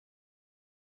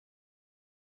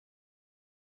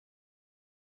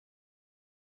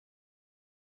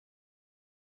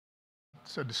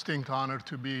It's a distinct honor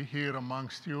to be here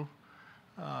amongst you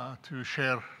to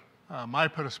share my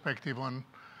perspective on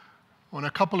a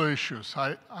couple of issues.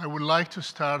 I would like to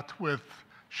start with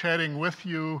sharing with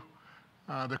you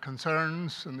the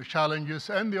concerns and the challenges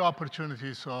and the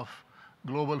opportunities of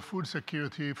global food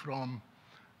security from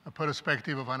a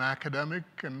perspective of an academic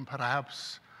and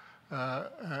perhaps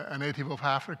a native of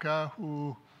Africa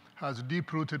who has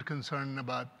deep-rooted concern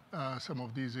about some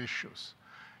of these issues.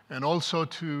 And also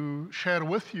to share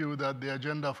with you that the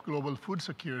agenda of global food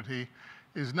security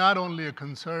is not only a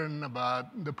concern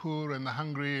about the poor and the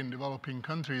hungry in developing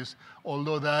countries,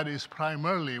 although that is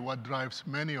primarily what drives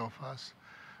many of us.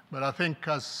 But I think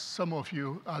as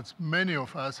many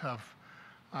of us have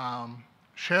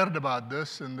shared about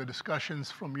this in the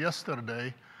discussions from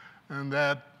yesterday, and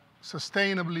that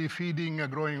sustainably feeding a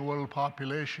growing world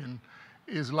population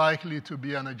is likely to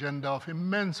be an agenda of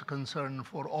immense concern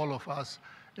for all of us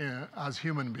as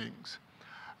human beings.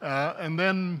 And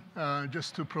then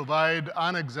just to provide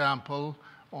an example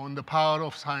on the power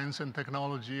of science and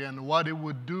technology and what it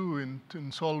would do in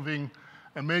solving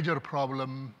a major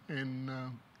problem in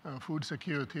food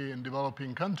security in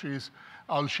developing countries,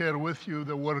 I'll share with you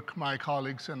the work my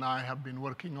colleagues and I have been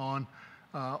working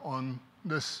on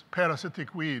this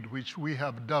parasitic weed, which we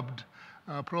have dubbed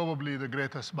probably the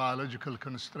greatest biological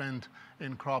constraint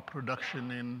in crop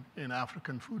production in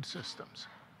African food systems.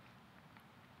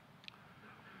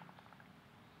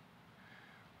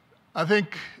 I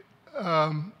think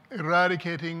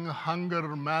eradicating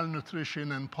hunger,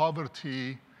 malnutrition, and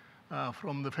poverty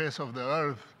from the face of the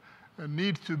earth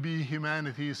need to be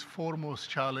humanity's foremost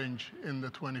challenge in the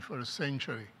 21st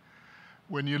century.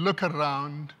 When you look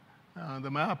around the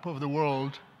map of the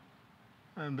world,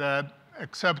 and that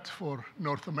except for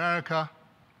North America,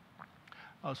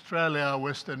 Australia,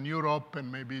 Western Europe, and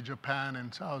maybe Japan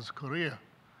and South Korea,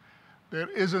 there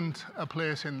isn't a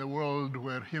place in the world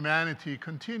where humanity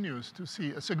continues to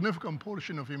see, a significant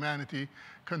portion of humanity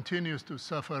continues to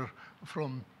suffer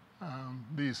from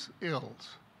these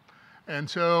ills. And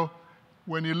so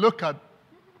when you look at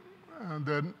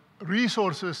the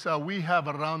resources that we have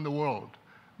around the world,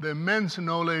 the immense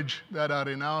knowledge that are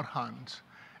in our hands,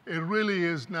 it really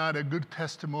is not a good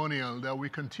testimonial that we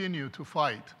continue to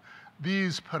fight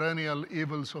these perennial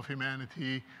evils of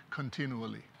humanity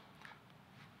continually.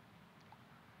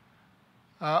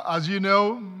 As you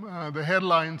know, the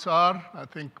headlines are, I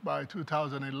think by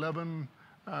 2011,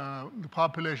 the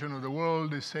population of the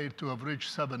world is said to have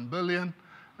reached 7 billion,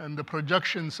 and the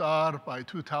projections are by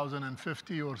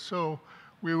 2050 or so,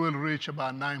 we will reach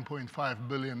about 9.5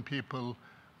 billion people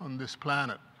on this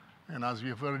planet. And as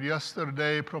you've heard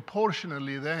yesterday,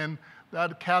 proportionally then,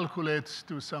 that calculates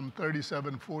to some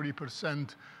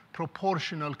 37–40%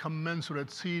 proportional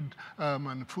commensurate seed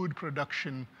and food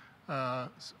production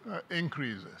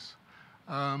increases.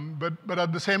 But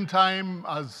at the same time,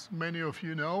 as many of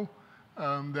you know,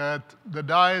 that the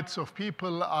diets of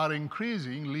people are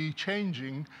increasingly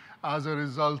changing as a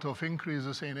result of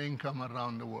increases in income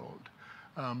around the world.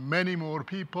 Many more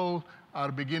people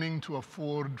are beginning to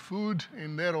afford food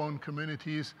in their own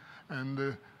communities,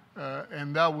 and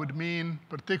that would mean,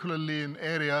 particularly in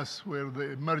areas where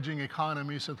the emerging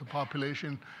economies of the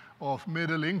population of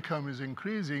middle income is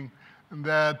increasing,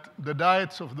 that the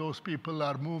diets of those people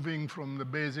are moving from the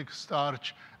basic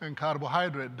starch and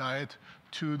carbohydrate diet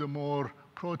to the more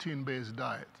protein-based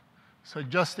diet,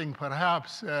 suggesting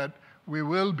perhaps that we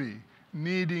will be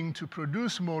needing to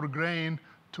produce more grain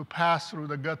to pass through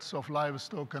the guts of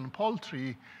livestock and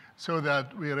poultry so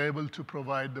that we are able to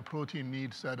provide the protein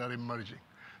needs that are emerging.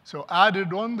 So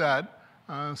added on that,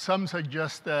 some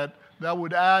suggest that that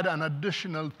would add an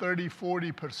additional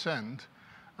 30–40%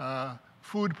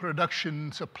 food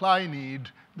production supply need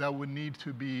that would need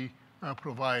to be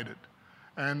provided.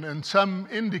 And some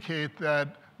indicate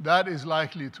that that is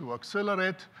likely to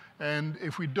accelerate, and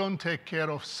if we don't take care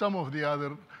of some of the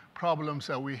other problems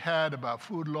that we had about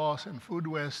food loss and food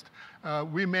waste,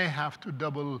 we may have to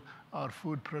double our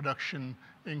food production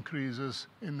increases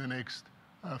in the next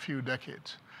few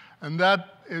decades. And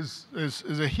that is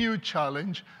a huge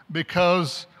challenge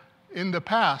because in the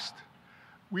past,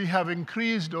 we have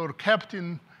increased or kept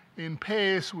in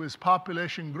pace with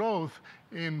population growth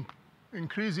in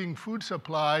increasing food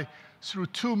supply through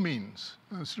two means.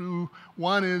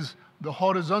 One is the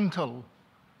horizontal,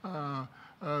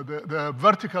 the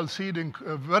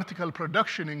vertical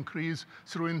production increase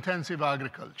through intensive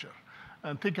agriculture.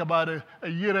 And think about it, a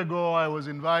year ago I was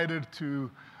invited to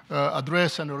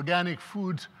address an organic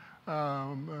food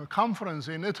conference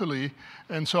in Italy,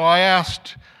 and so I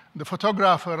asked The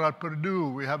photographer at Purdue,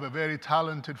 we have a very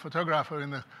talented photographer in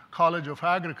the College of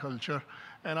Agriculture,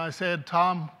 and I said,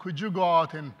 Tom, could you go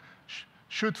out and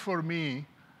shoot for me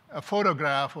a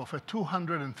photograph of a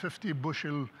 250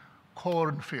 bushel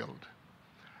cornfield?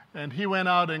 And he went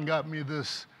out and got me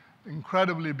this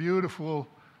incredibly beautiful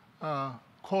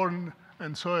corn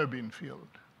and soybean field.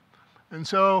 And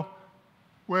so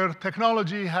where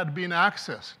technology had been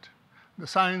accessed, the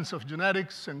science of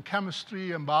genetics and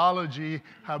chemistry and biology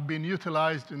have been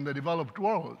utilized in the developed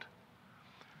world.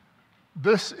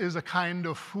 This is a kind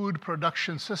of food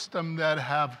production system that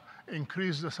have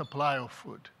increased the supply of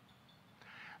food.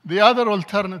 The other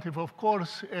alternative, of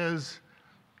course, is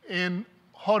in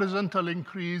horizontal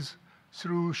increase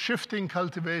through shifting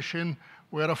cultivation,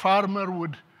 where a farmer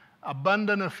would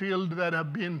abandon a field that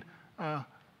have been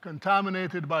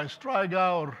contaminated by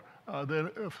striga, or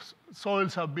the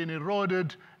soils have been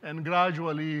eroded, and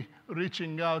gradually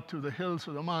reaching out to the hills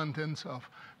or the mountains of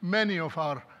many of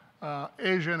our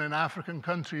Asian and African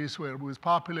countries, where with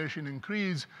population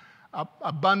increase,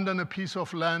 abandon a piece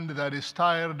of land that is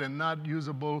tired and not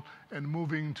usable and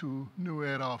moving to new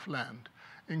era of land.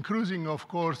 Including, of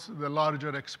course, the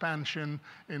larger expansion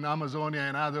in Amazonia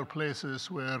and other places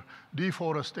where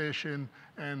deforestation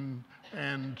and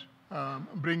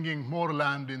bringing more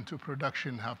land into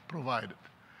production have provided.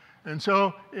 And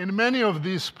so in many of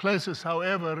these places,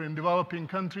 however, in developing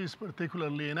countries,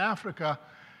 particularly in Africa,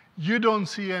 you don't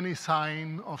see any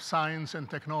sign of science and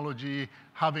technology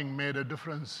having made a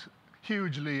difference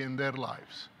hugely in their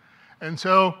lives. And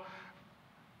so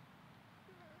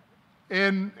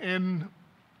in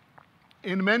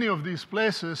many of these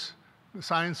places, the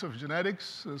science of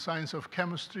genetics, the science of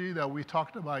chemistry that we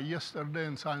talked about yesterday,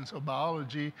 and science of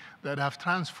biology that have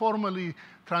transformally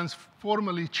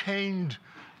changed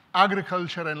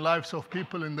agriculture and lives of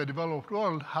people in the developed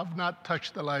world have not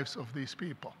touched the lives of these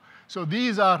people. So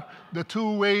these are the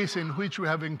two ways in which we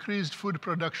have increased food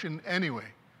production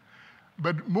anyway.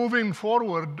 But moving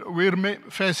forward, we're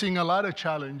facing a lot of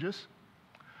challenges.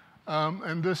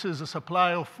 And this is a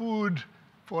supply of food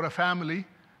for a family,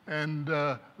 and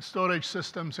storage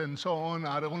systems and so on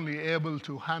are only able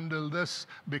to handle this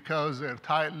because they're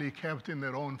tightly kept in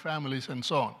their own families and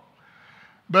so on.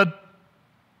 But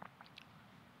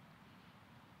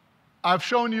I've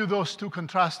shown you those two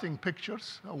contrasting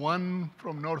pictures, one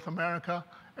from North America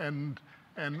and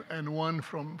one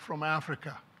from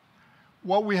Africa.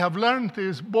 What we have learned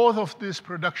is both of these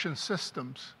production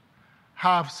systems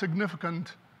have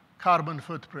significant carbon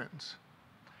footprints.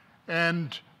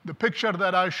 And the picture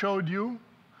that I showed you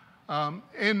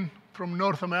from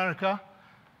North America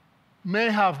may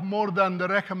have more than the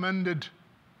recommended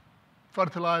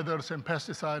fertilizers and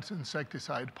pesticides,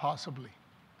 insecticide, possibly.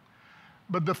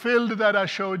 But the field that I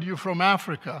showed you from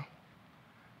Africa,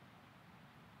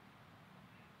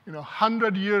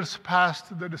 100 years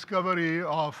past the discovery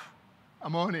of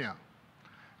ammonia,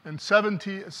 and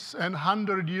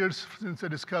 100 years since the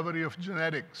discovery of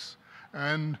genetics,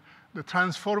 and the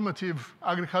transformative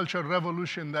agricultural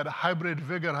revolution that hybrid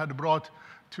vigor had brought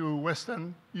to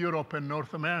Western Europe and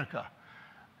North America.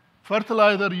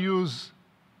 Fertilizer use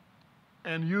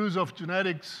and use of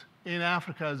genetics in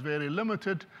Africa is very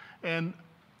limited, and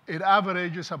it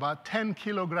averages about 10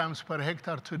 kilograms per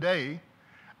hectare today,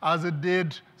 as it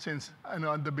did since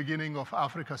at the beginning of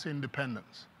Africa's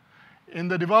independence. In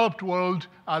the developed world,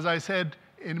 as I said,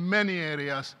 in many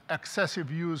areas, excessive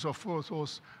use of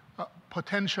those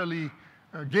potentially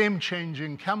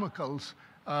game-changing chemicals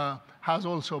has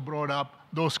also brought up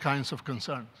those kinds of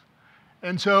concerns.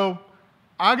 And so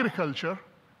agriculture,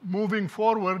 moving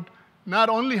forward, not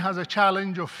only has a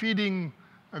challenge of feeding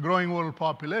a growing world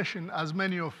population, as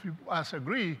many of us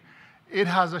agree, it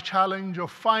has a challenge of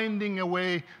finding a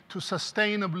way to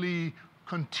sustainably,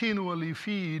 continually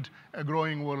feed a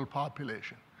growing world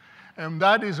population. And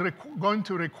that is going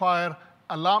to require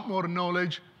a lot more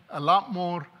knowledge, a lot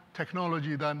more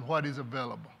technology than what is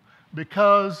available,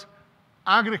 because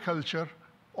agriculture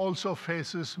also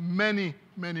faces many,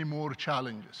 many more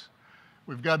challenges.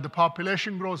 We've got the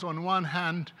population growth on one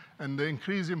hand and the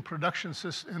increase in production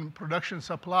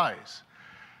supplies.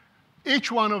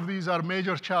 Each one of these are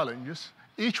major challenges.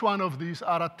 Each one of these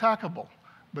are attackable,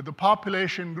 but the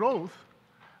population growth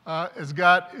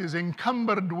is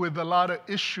encumbered with a lot of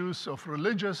issues of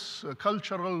religious,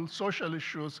 cultural, social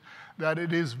issues, that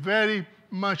it is very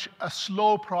much a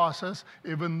slow process.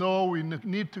 Even though we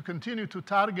need to continue to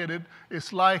target it,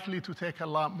 it's likely to take a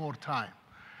lot more time.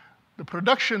 The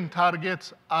production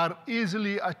targets are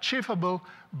easily achievable,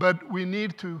 but we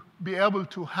need to be able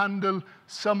to handle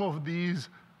some of these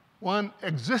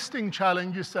existing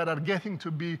challenges that are getting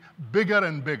to be bigger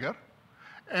and bigger,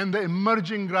 and the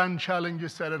emerging grand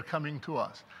challenges that are coming to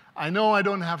us. I know I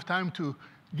don't have time to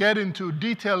get into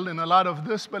detail in a lot of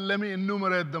this, but let me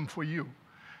enumerate them for you.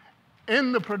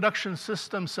 In the production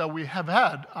systems that we have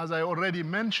had, as I already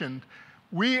mentioned,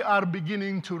 we are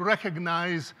beginning to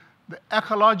recognize the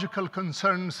ecological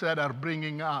concerns that are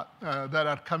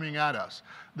coming at us.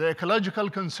 The ecological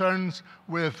concerns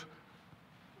with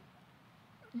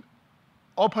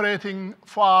operating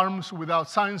farms without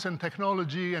science and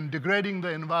technology and degrading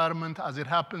the environment as it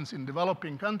happens in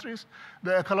developing countries.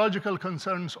 The ecological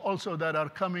concerns also that are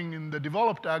coming in the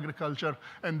developed agriculture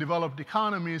and developed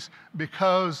economies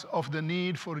because of the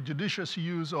need for judicious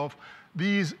use of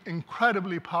these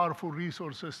incredibly powerful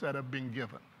resources that have been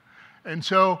given. And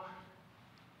so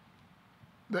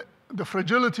the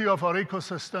fragility of our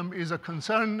ecosystem is a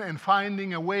concern, and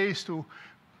finding a ways to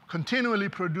continually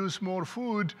produce more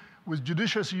food with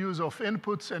judicious use of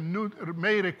inputs and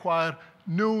may require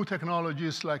new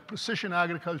technologies like precision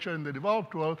agriculture in the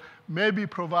developed world, may be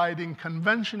providing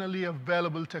conventionally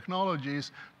available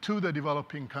technologies to the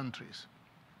developing countries.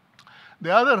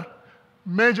 The other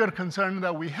major concern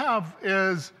that we have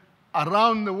is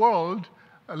around the world,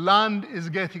 land is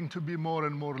getting to be more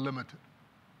and more limited.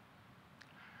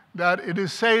 That it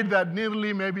is said that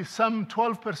nearly maybe some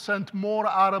 12% more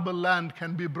arable land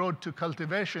can be brought to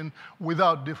cultivation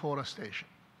without deforestation.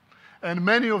 And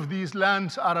many of these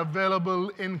lands are available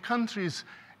in countries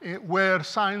where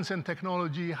science and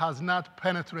technology has not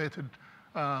penetrated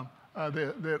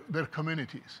their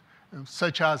communities,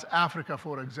 such as Africa,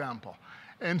 for example.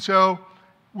 And so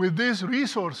with these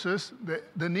resources,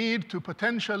 the need to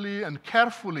potentially and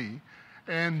carefully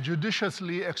and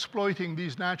judiciously exploiting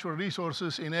these natural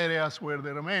resources in areas where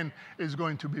they remain is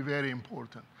going to be very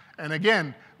important. And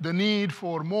again, the need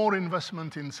for more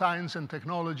investment in science and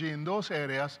technology in those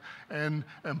areas and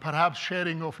perhaps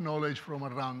sharing of knowledge from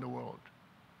around the world.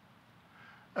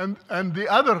 And the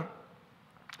other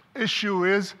issue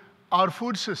is our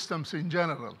food systems in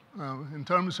general, in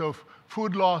terms of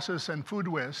food losses and food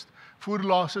waste. Food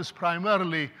losses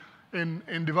primarily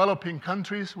in developing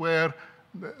countries where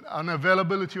the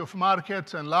unavailability of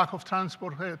markets and lack of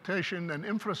transportation and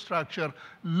infrastructure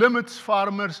limits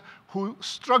farmers who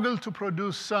struggle to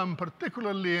produce some,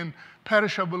 particularly in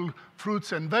perishable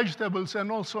fruits and vegetables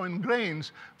and also in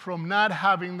grains, from not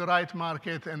having the right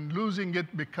market and losing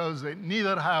it because they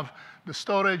neither have the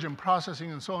storage and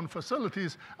processing and so on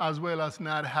facilities, as well as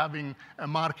not having a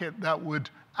market that would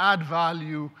add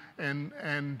value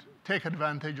and take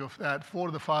advantage of that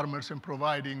for the farmers and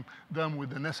providing them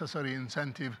with the necessary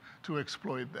incentive to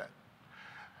exploit that.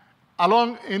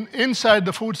 Inside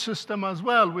the food system as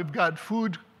well, we've got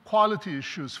food quality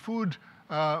issues, food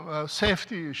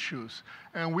safety issues,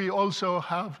 and we also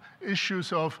have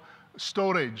issues of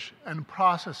storage and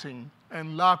processing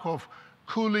and lack of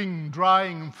cooling,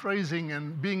 drying, freezing,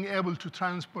 and being able to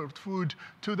transport food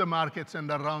to the markets and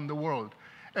around the world.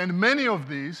 And many of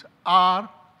these are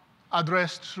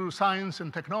addressed through science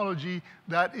and technology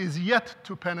that is yet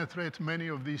to penetrate many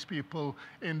of these people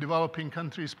in developing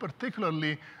countries,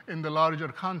 particularly in the larger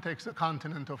context, the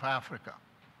continent of Africa.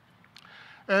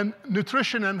 And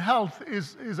nutrition and health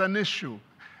is an issue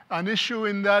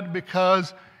in that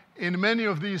because in many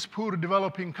of these poor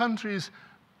developing countries,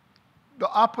 the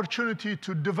opportunity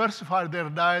to diversify their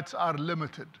diets are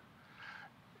limited.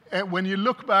 And when you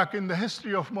look back in the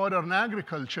history of modern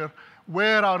agriculture,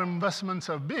 where our investments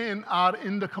have been are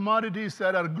in the commodities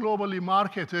that are globally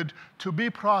marketed to be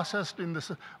processed in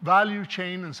the value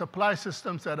chain and supply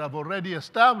systems that have already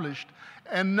established,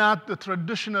 and not the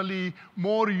traditionally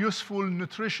more useful,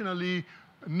 nutritionally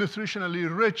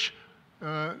rich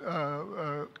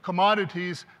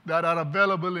commodities that are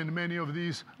available in many of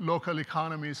these local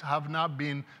economies have not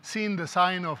been seen the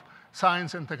sign of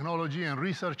science and technology, and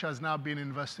research has not been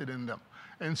invested in them.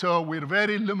 And so we're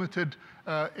very limited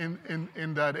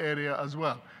in that area as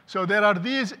well. So there are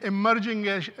these emerging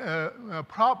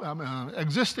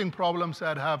existing problems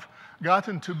that have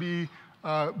gotten to be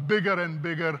bigger and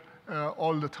bigger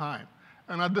all the time.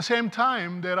 And at the same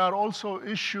time, there are also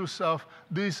issues of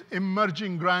these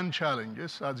emerging grand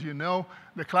challenges. As you know,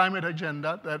 the climate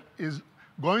agenda that is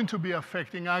going to be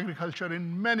affecting agriculture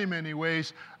in many, many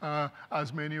ways,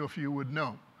 as many of you would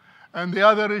know. And the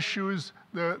other issue is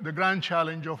the grand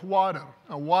challenge of water.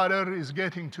 Water is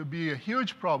getting to be a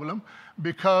huge problem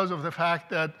because of the fact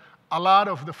that a lot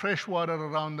of the fresh water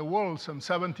around the world, some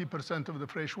 70% of the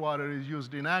fresh water is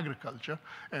used in agriculture,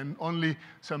 and only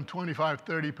some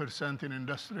 25–30% in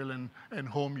industrial and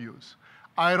home use.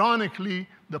 Ironically,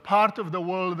 the part of the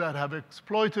world that have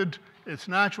exploited its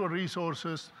natural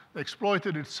resources,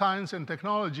 exploited its science and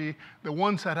technology, the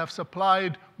ones that have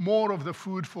supplied more of the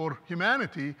food for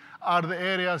humanity are the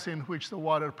areas in which the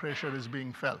water pressure is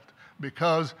being felt,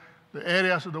 because the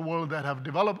areas of the world that have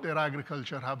developed their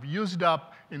agriculture have used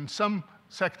up, in some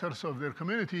sectors of their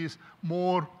communities,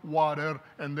 more water,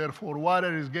 and therefore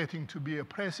water is getting to be a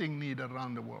pressing need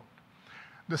around the world.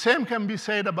 The same can be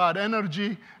said about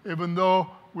energy, even though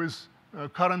with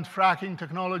current fracking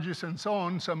technologies and so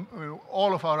on,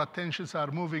 all of our attentions are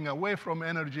moving away from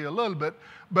energy a little bit,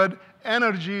 but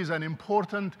energy is an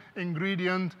important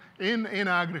ingredient in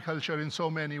agriculture in so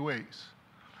many ways.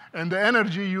 And the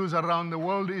energy use around the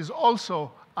world is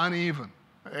also uneven.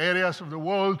 Areas of the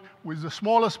world with the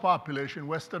smallest population,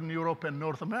 Western Europe and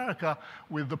North America,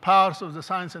 with the powers of the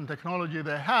science and technology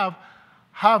they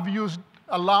have used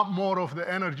a lot more of the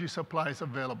energy supplies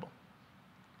available.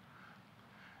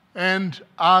 And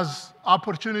as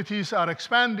opportunities are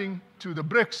expanding to the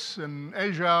BRICS in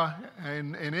Asia,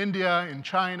 in India, in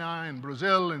China, in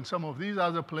Brazil, in some of these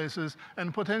other places,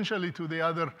 and potentially to the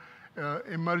other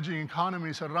emerging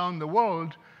economies around the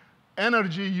world,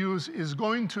 energy use is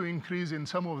going to increase in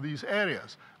some of these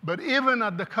areas. But even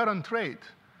at the current rate,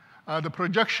 the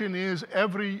projection is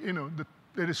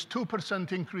there is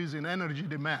 2% increase in energy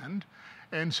demand.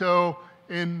 And so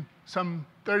in some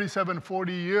 37,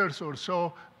 40 years or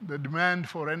so, the demand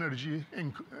for energy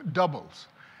doubles.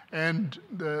 And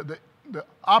the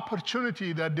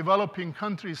opportunity that developing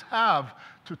countries have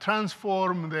to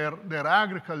transform their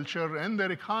agriculture and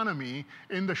their economy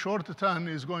in the short term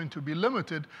is going to be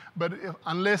limited. But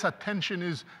unless attention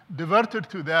is diverted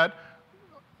to that,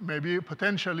 maybe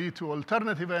potentially to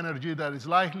alternative energy that is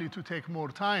likely to take more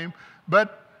time,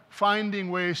 but finding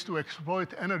ways to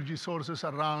exploit energy sources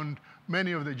around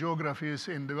many of the geographies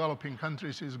in developing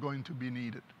countries is going to be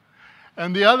needed.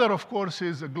 And the other, of course,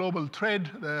 is the global trade,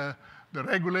 the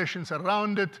regulations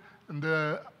around it, and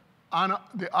the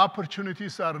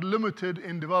opportunities are limited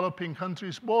in developing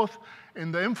countries, both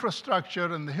in the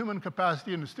infrastructure and the human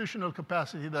capacity and institutional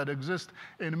capacity that exist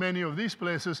in many of these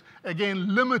places,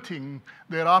 again, limiting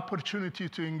their opportunity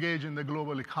to engage in the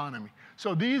global economy.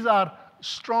 So these are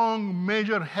strong,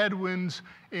 major headwinds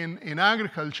in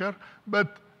agriculture,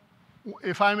 but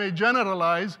if I may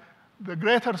generalize, the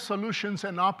greater solutions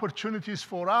and opportunities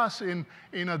for us in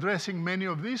addressing many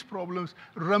of these problems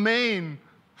remain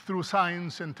through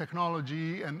science and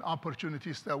technology and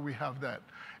opportunities that we have that.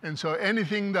 And so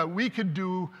anything that we could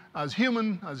do as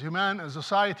a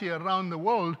society around the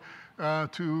world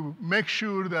to make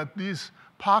sure that these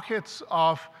pockets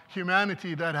of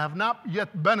humanity that have not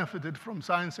yet benefited from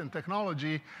science and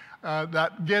technology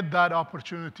that get that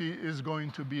opportunity is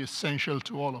going to be essential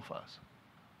to all of us.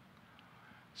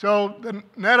 So the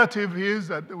narrative is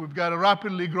that we've got a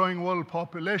rapidly growing world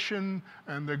population,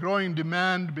 and the growing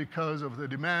demand because of the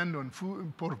demand on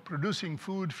food, for producing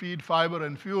food, feed, fiber,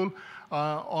 and fuel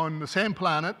on the same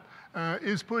planet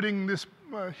is putting this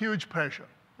huge pressure.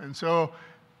 And so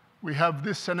we have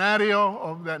this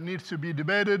scenario that needs to be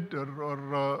debated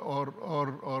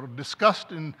or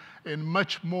discussed in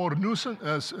much more nuance,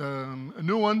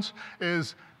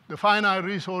 is the finite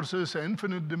resources,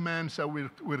 infinite demands that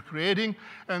we're creating,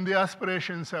 and the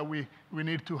aspirations that we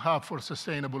need to have for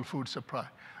sustainable food supply.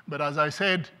 But as I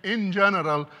said, in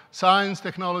general, science,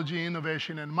 technology,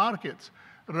 innovation, and markets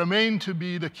remain to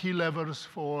be the key levers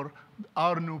for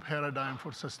our new paradigm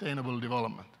for sustainable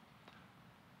development.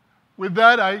 With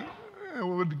that, I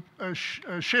would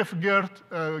shift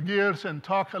gears and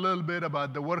talk a little bit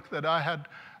about the work that I had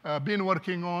been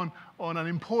working on an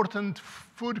important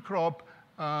food crop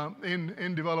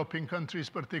in developing countries,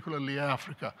 particularly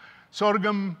Africa.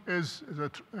 Sorghum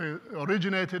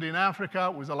originated in Africa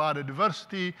with a lot of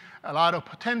diversity, a lot of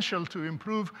potential to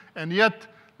improve, and yet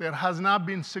there has not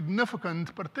been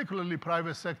significant, particularly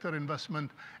private sector investment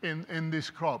in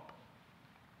this crop.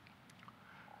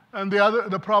 And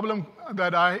the problem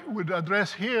that I would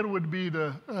address here would be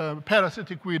the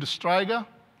parasitic weed striga.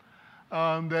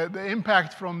 The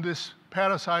impact from this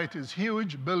parasite is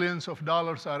huge. Billions of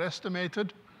dollars are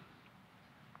estimated.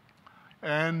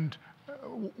 And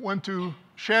want to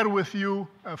share with you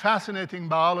a fascinating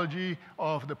biology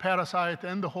of the parasite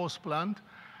and the host plant.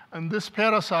 And this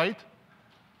parasite,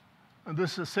 and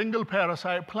this is a single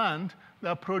parasite plant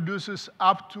that produces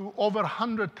up to over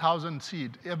 100,000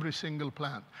 seed, every single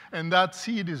plant. And that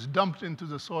seed is dumped into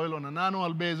the soil on an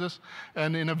annual basis.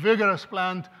 And in a vigorous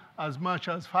plant, as much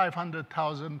as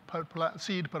 500,000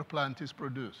 seed per plant is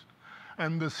produced.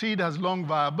 And the seed has long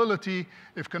viability.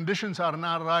 If conditions are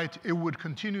not right, it would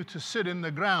continue to sit in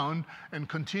the ground and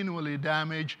continually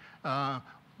damage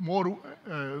more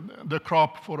the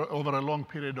crop for over a long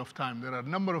period of time. There are a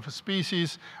number of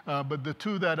species, but the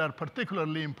two that are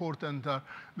particularly important are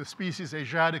the species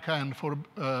Ejeta and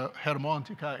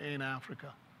Hermontica in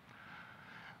Africa.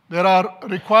 There are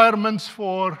requirements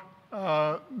for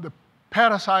the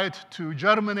parasite to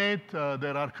germinate.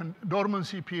 There are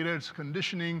dormancy periods,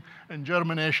 conditioning, and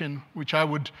germination, which I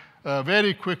would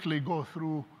very quickly go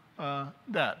through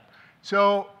that.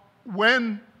 So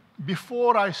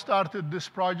before I started this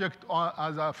project,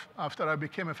 after I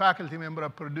became a faculty member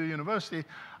at Purdue University,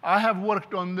 I have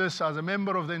worked on this as a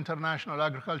member of the International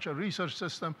Agriculture Research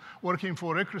System, working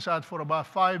for ICRISAT for about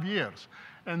 5 years.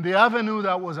 And the avenue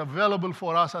that was available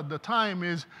for us at the time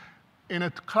is, in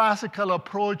a classical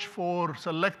approach for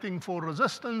selecting for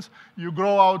resistance, you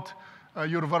grow out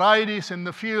your varieties in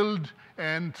the field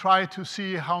and try to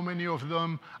see how many of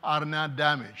them are not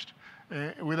damaged.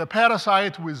 With a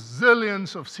parasite with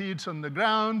zillions of seeds on the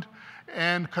ground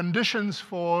and conditions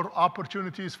for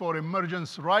opportunities for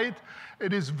emergence right,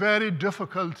 it is very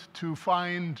difficult to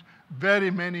find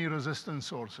very many resistant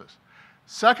sources.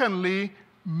 Secondly,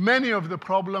 many of the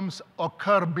problems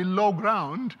occur below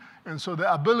ground, and so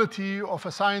the ability of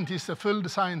a scientist, a field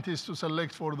scientist, to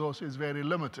select for those is very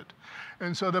limited.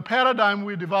 And so the paradigm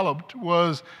we developed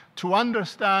was to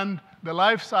understand the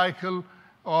life cycle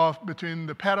between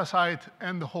the parasite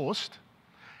and the host,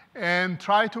 and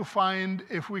try to find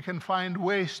if we can find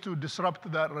ways to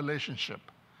disrupt that relationship.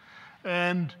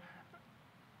 And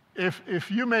if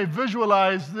you may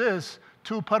visualize this,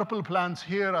 2 purple plants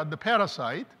here at the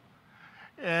parasite,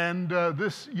 and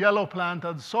this yellow plant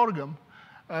at the sorghum,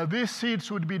 these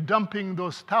seeds would be dumping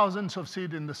those thousands of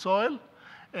seeds in the soil,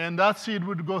 and that seed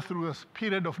would go through a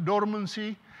period of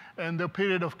dormancy and a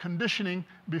period of conditioning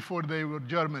before they would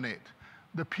germinate.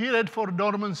 The period for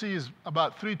dormancy is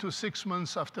about 3 to 6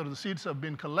 months after the seeds have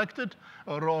been collected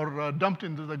or dumped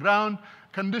into the ground.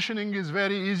 Conditioning is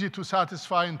very easy to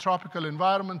satisfy in tropical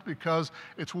environment because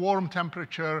it's warm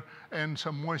temperature and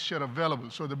some moisture available.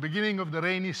 So the beginning of the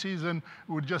rainy season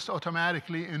would just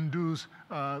automatically induce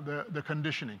the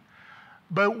conditioning.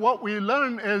 But what we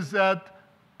learn is that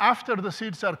after the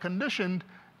seeds are conditioned,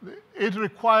 it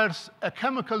requires a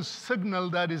chemical signal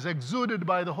that is exuded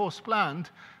by the host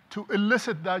plant to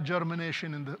elicit that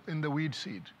germination in the weed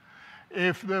seed.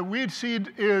 If the weed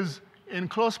seed is in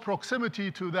close proximity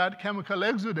to that chemical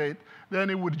exudate, then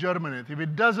it would germinate. If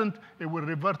it doesn't, it will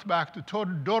revert back to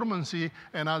dormancy,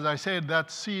 and as I said,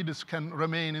 that seed can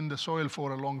remain in the soil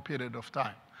for a long period of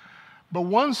time. But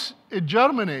once it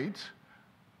germinates,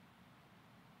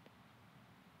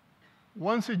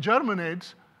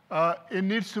 it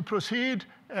needs to proceed,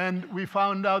 and we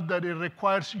found out that it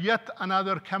requires yet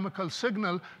another chemical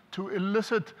signal to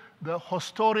elicit the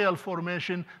hostorial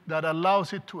formation that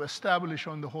allows it to establish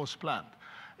on the host plant.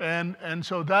 And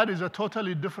so that is a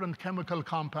totally different chemical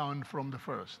compound from the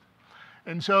first.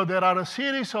 And so there are a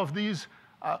series of these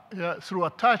through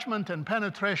attachment and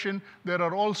penetration. There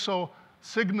are also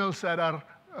signals that are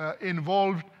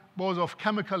involved, both of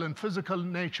chemical and physical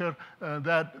nature,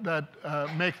 that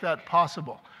make that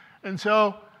possible. And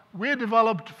so we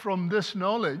developed from this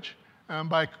knowledge,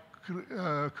 by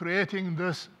creating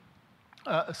this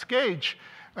sketch,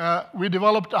 we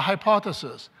developed a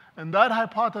hypothesis. And that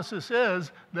hypothesis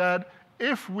is that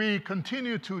if we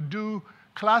continue to do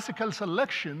classical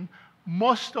selection,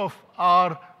 most of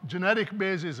our genetic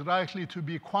base is likely to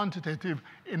be quantitative,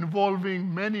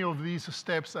 involving many of these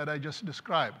steps that I just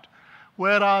described.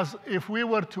 Whereas if we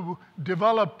were to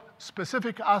develop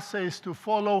specific assays to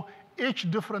follow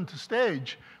each different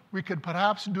stage, we could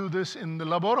perhaps do this in the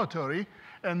laboratory,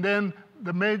 and then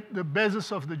the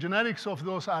basis of the genetics of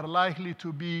those are likely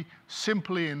to be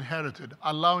simply inherited,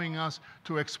 allowing us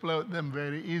to exploit them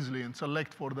very easily and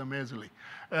select for them easily.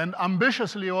 And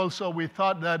ambitiously also, we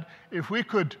thought that if we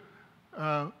could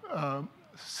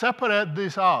separate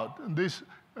this out,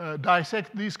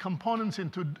 dissect these components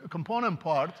into component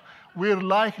parts, we're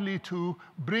likely to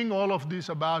bring all of this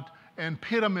about and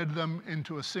pyramid them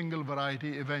into a single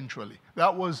variety eventually.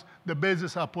 That was the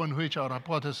basis upon which our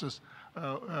hypothesis,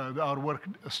 our work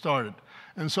started.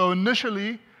 And so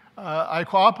initially, I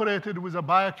cooperated with a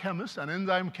biochemist, an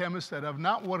enzyme chemist that have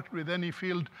not worked with any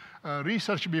field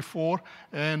research before,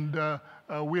 and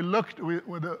we looked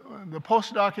with the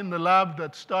postdoc in the lab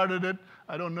that started it.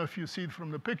 I don't know if you see it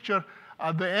from the picture.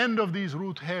 At the end of these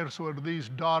root hairs were these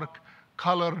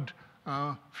dark-colored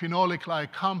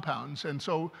phenolic-like compounds, and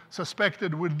so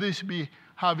suspected, would this be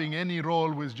having any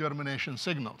role with germination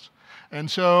signals? And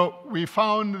so we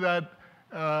found that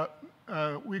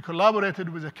we collaborated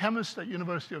with a chemist at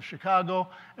University of Chicago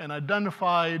and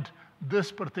identified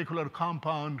this particular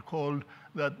compound called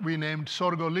that we named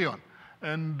sorgoleon.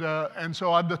 And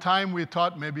so at the time, we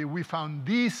thought maybe we found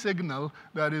the signal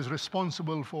that is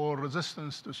responsible for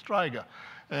resistance to striga.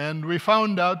 And we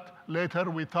found out later,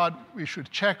 we thought we should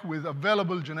check with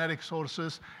available genetic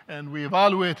sources, and we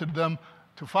evaluated them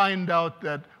to find out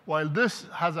that while this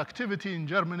has activity in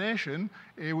germination,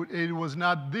 it was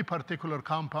not the particular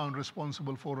compound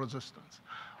responsible for resistance.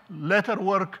 Later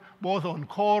work, both on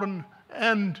corn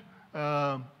and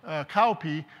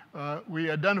cowpea,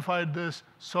 we identified this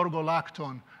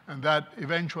sorgolactone, and that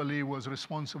eventually was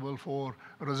responsible for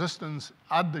resistance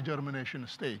at the germination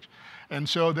stage. And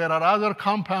so there are other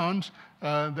compounds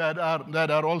that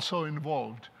are also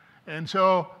involved. And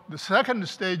so the second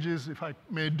stage is, if I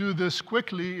may do this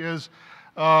quickly, is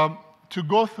to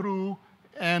go through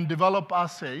and develop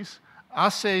assays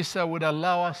that would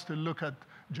allow us to look at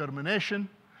germination.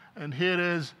 And here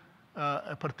is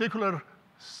a particular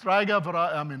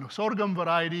sorghum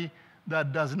variety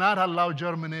that does not allow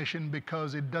germination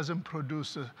because it doesn't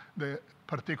produce the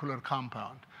particular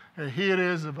compound. Here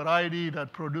is a variety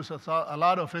that produces a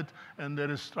lot of it, and there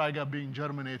is striga being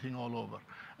germinating all over.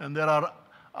 And there are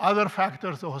other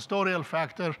factors, the historial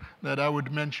factor, that I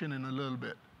would mention in a little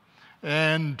bit.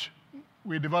 And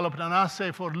we developed an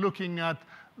assay for looking at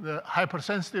the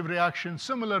hypersensitive reaction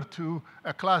similar to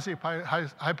a classic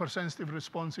hypersensitive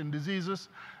response in diseases.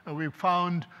 And we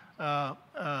found,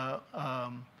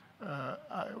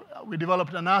 we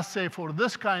developed an assay for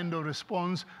this kind of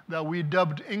response that we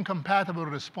dubbed incompatible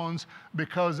response,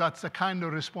 because that's the kind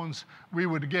of response we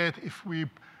would get if we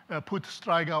put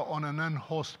striga on an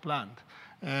unhost plant.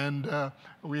 And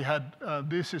we had,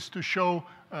 this is to show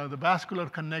the vascular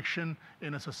connection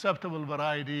in a susceptible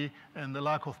variety and the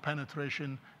lack of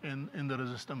penetration in the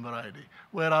resistant variety.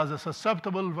 Whereas a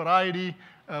susceptible variety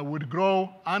would grow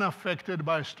unaffected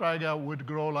by striga, would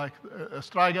grow like,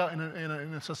 striga in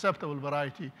a susceptible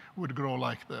variety would grow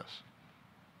like this.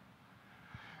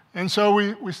 And so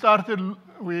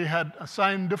we had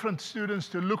assigned different students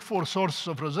to look for sources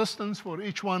of resistance for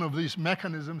each one of these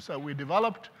mechanisms that we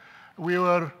developed. We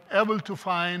were able to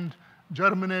find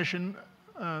germination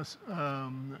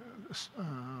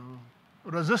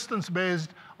resistance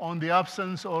based on the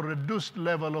absence or reduced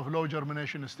level of low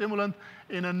germination stimulant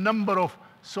in a number of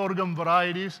sorghum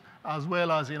varieties as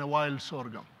well as in a wild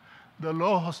sorghum. The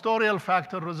low historial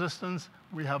factor resistance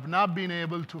we have not been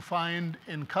able to find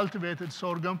in cultivated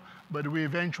sorghum, but we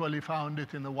eventually found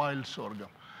it in the wild sorghum.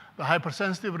 The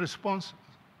hypersensitive response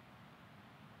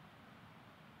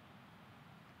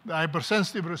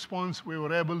we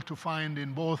were able to find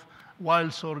in both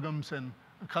wild sorghums and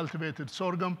cultivated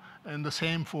sorghum, and the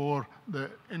same for the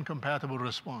incompatible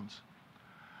response.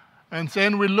 And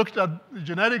then we looked at the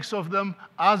genetics of them.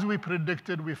 As we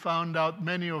predicted, we found out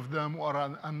many of them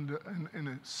are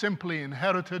simply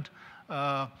inherited,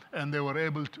 and we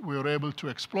were able to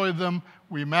exploit them.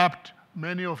 We mapped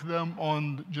many of them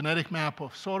on the genetic map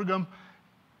of sorghum,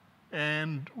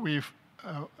 and we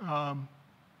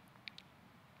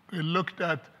looked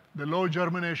at the low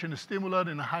germination stimulant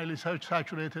in a highly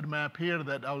saturated map here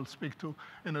that I will speak to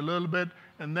in a little bit,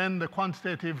 and then the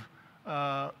quantitative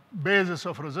basis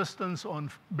of resistance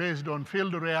based on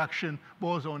field reaction,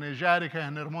 both on Asiatica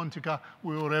and Hermontica,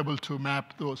 we were able to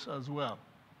map those as well.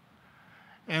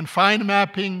 And fine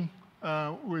mapping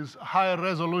with higher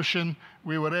resolution,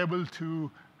 we were able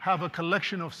to have a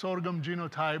collection of sorghum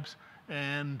genotypes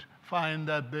and find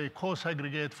that they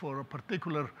co-segregate for a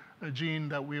particular gene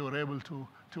that we were able to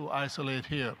isolate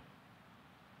here.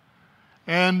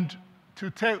 And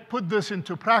to put this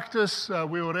into practice,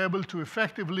 we were able to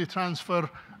effectively transfer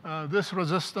this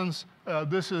resistance.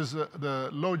 This is the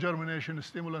low germination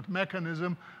stimulant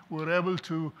mechanism. We were able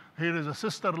to, here is a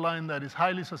sister line that is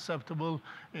highly susceptible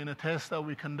in a test that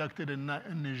we conducted in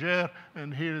Niger,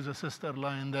 and here is a sister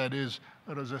line that is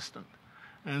resistant.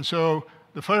 And so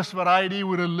the first variety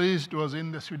we released was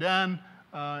in the Sudan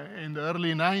in the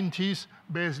early 90s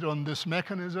based on this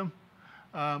mechanism.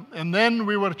 And then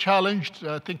we were challenged,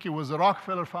 I think it was the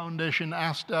Rockefeller Foundation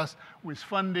asked us, with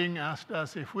funding, asked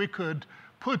us if we could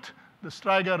put the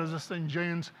striga-resistant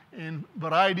genes in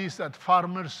varieties that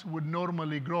farmers would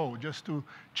normally grow, just to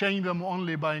change them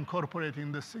only by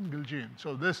incorporating this single gene.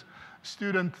 So this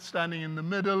student standing in the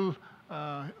middle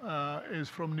is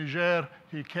from Niger.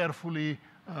 He carefully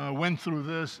went through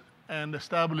this and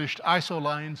established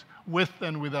isolines with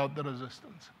and without the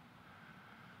resistance.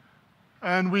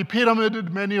 And we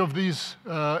pyramided many of these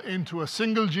into a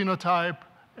single genotype,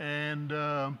 and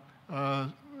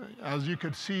as you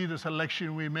could see, the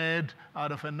selection we made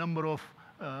out of a number of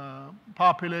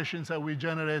populations that we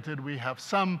generated, we have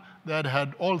some that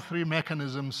had all three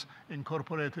mechanisms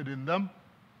incorporated in them.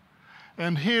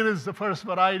 And here is the first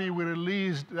variety we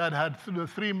released that had the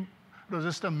three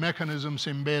resistant mechanisms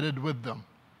embedded with them.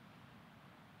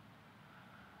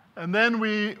 And then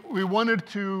we wanted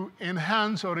to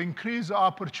enhance or increase the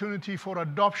opportunity for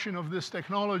adoption of these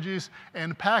technologies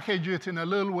and package it in a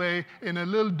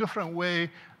little different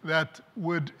way that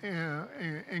would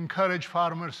encourage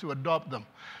farmers to adopt them.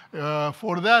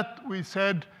 For that, we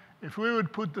said if we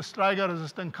would put the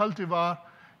striga-resistant cultivar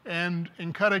and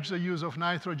encourage the use of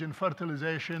nitrogen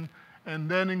fertilization and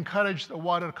then encourage the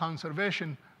water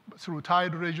conservation through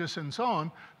tide ridges and so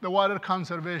on, the water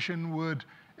conservation would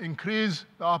increase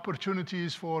the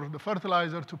opportunities for the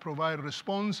fertilizer to provide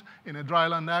response in a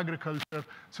dryland agriculture.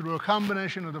 Through a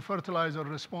combination of the fertilizer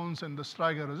response and the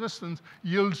striga resistance,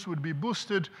 yields would be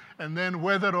boosted, and then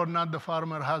whether or not the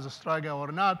farmer has a striga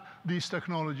or not, these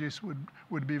technologies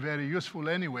would be very useful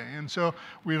anyway. And so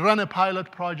we run a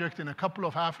pilot project in a couple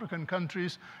of African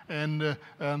countries, and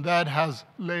that has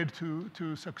led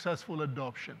to successful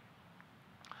adoption.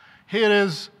 Here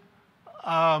is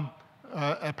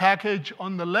a package.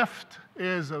 On the left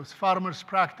is a farmer's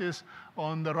practice.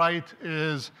 On the right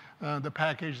is the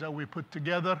package that we put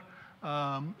together.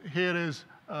 Here is,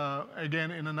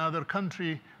 again, in another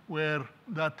country where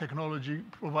that technology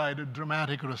provided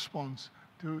dramatic response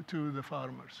to the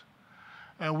farmers.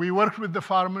 And we worked with the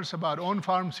farmers about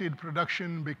on-farm seed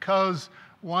production because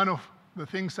one of the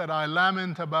things that I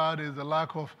lament about is the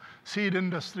lack of seed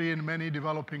industry in many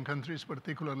developing countries,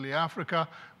 particularly Africa,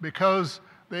 because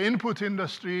the input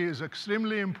industry is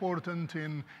extremely important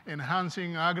in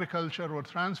enhancing agriculture or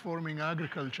transforming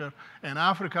agriculture, and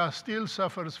Africa still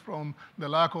suffers from the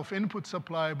lack of input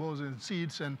supply, both in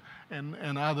seeds and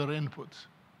other inputs.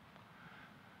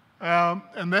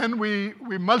 And then we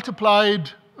multiplied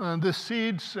the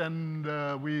seeds, and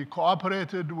we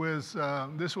cooperated with,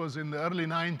 this was in the early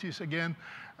 90s again,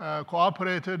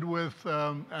 cooperated with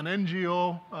an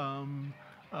NGO,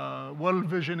 World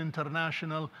Vision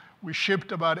International. We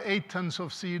shipped about 8 tons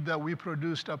of seed that we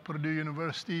produced at Purdue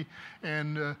University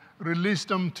and released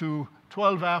them to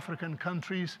 12 African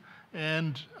countries.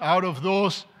 And out of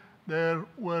those, there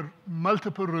were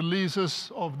multiple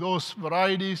releases of those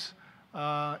varieties.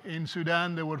 In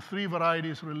Sudan, there were 3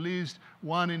 varieties released,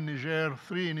 1 in Niger,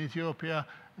 3 in Ethiopia,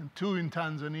 and 2 in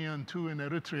Tanzania, and 2 in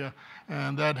Eritrea.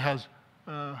 And that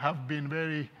have been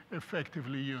very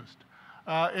effectively used.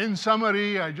 In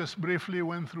summary, I just briefly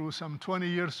went through some 20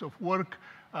 years of work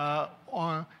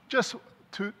just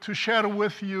to share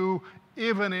with you,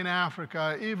 even in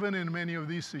Africa, even in many of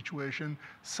these situations,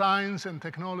 science and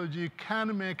technology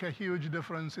can make a huge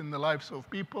difference in the lives of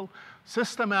people,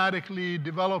 systematically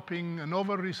developing a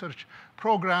novel research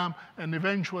program and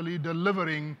eventually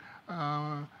delivering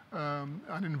an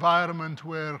environment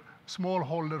where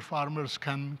smallholder farmers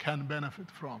can benefit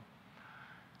from.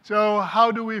 So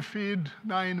how do we feed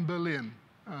 9 billion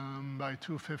by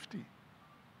 2050?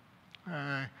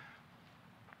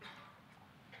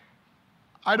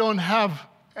 I don't have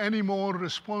any more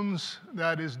response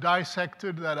that is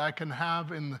dissected that I can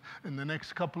have in the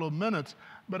next couple of minutes,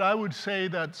 but I would say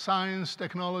that science,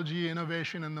 technology,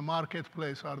 innovation, and the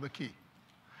marketplace are the key.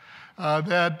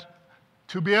 That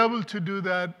to be able to do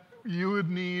that, you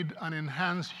would need an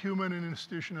enhanced human and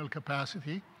institutional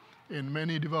capacity in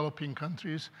many developing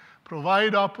countries,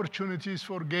 provide opportunities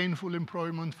for gainful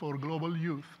employment for global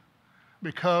youth,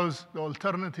 because the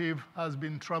alternative has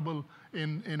been trouble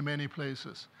in many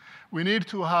places. We need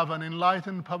to have an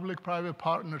enlightened public-private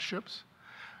partnerships.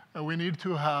 We need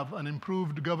to have an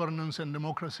improved governance and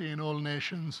democracy in all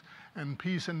nations, and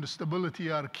peace and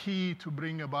stability are key to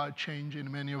bring about change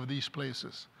in many of these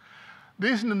places.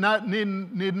 These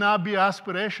need not be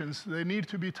aspirations. They need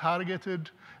to be targeted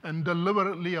and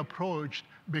deliberately approached,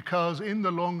 because in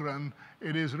the long run,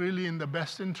 it is really in the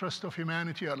best interest of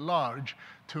humanity at large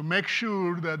to make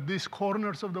sure that these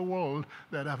corners of the world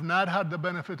that have not had the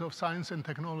benefit of science and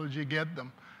technology get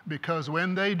them. Because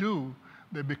when they do,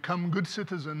 they become good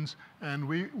citizens, and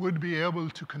we would be able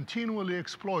to continually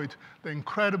exploit the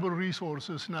incredible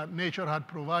resources that nature had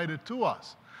provided to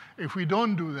us. If we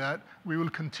don't do that, we will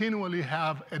continually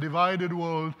have a divided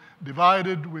world,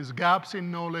 divided with gaps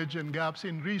in knowledge and gaps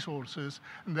in resources,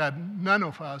 that none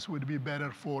of us would be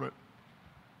better for it.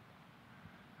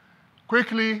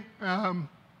 Quickly,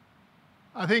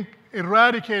 I think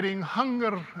eradicating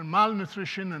hunger and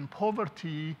malnutrition and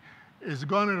poverty is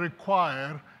going to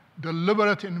require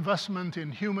deliberate investment in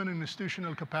human and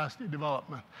institutional capacity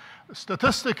development.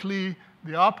 Statistically,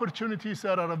 the opportunities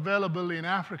that are available in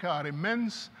Africa are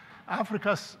immense.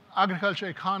 Africa agriculture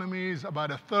economy is about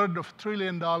 $1/3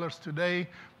 trillion today,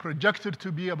 projected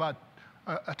to be about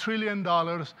 $1 trillion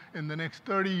in the next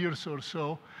 30 years or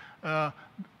so.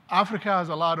 Africa has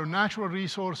a lot of natural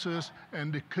resources,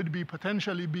 and it could be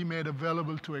potentially be made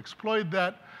available to exploit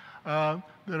that.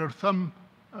 There are some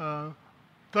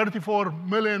 34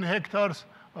 million hectares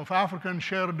of African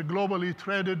shared globally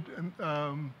traded in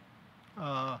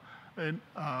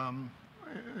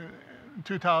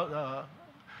 2000.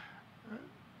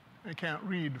 I can't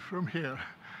read from here.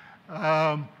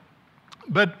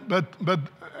 But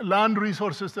land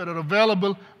resources that are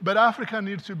available, but Africa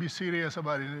needs to be serious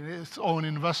about its own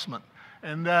investment.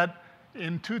 And that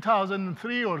in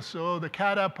 2003 or so, the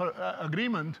CAADP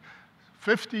agreement,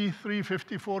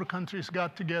 54 countries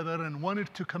got together and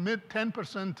wanted to commit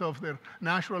 10% of their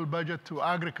national budget to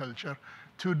agriculture.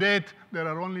 To date, there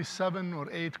are only 7 or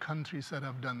 8 countries that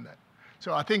have done that.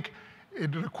 So I think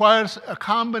it requires a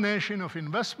combination of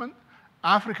investment.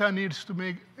 Africa needs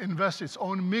to invest its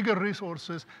own meager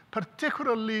resources,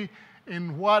 particularly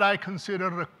in what I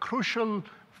consider a crucial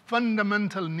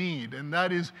fundamental need, and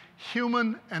that is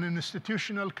human and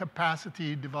institutional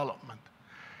capacity development.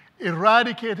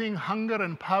 Eradicating hunger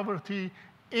and poverty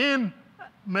in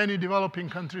many developing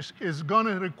countries is going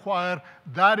to require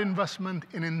that investment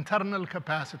in internal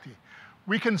capacity.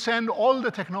 We can send all the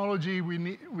technology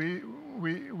we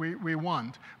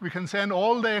want. We can send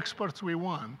all the experts we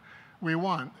want,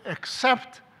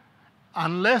 except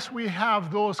unless we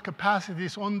have those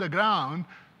capacities on the ground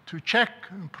to check,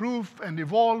 improve, and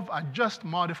evolve, adjust,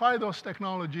 modify those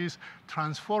technologies,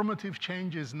 transformative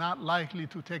change is not likely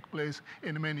to take place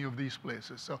in many of these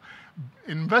places. So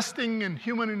investing in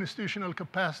human institutional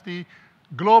capacity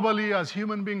globally as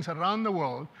human beings around the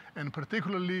world, and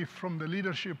particularly from the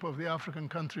leadership of the African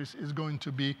countries, is going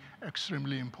to be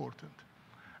extremely important.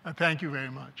 Thank you very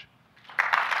much.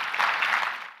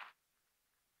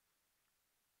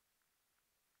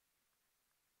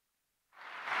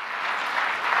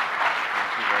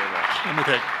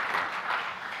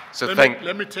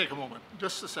 Let me take a moment,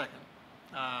 just a second,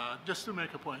 just to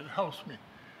make a point. It helps me.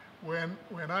 When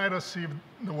I received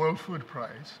the World Food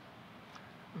Prize,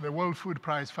 the World Food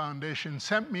Prize Foundation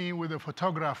sent me with a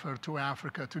photographer to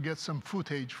Africa to get some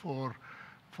footage for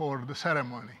the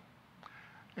ceremony.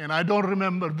 And I don't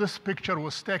remember, this picture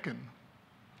was taken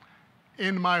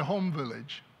in my home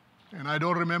village, and I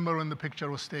don't remember when the picture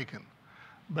was taken.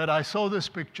 But I saw this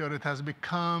picture. It has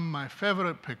become my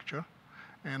favorite picture,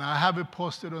 and I have it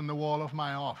posted on the wall of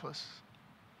my office.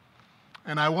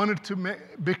 And I wanted to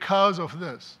because of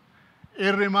this,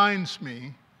 it reminds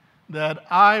me that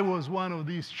I was one of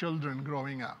these children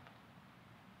growing up.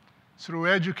 Through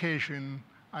education,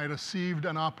 I received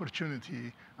an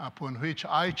opportunity upon which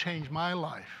I changed my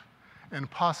life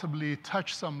and possibly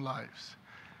touched some lives.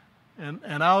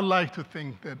 And I would like to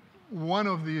think that one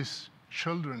of these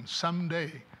children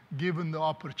someday, given the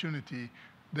opportunity,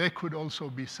 they could also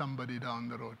be somebody down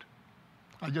the road.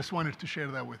 I just wanted to share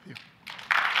that with you.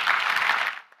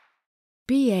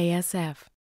 BASF.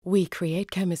 We create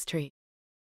chemistry.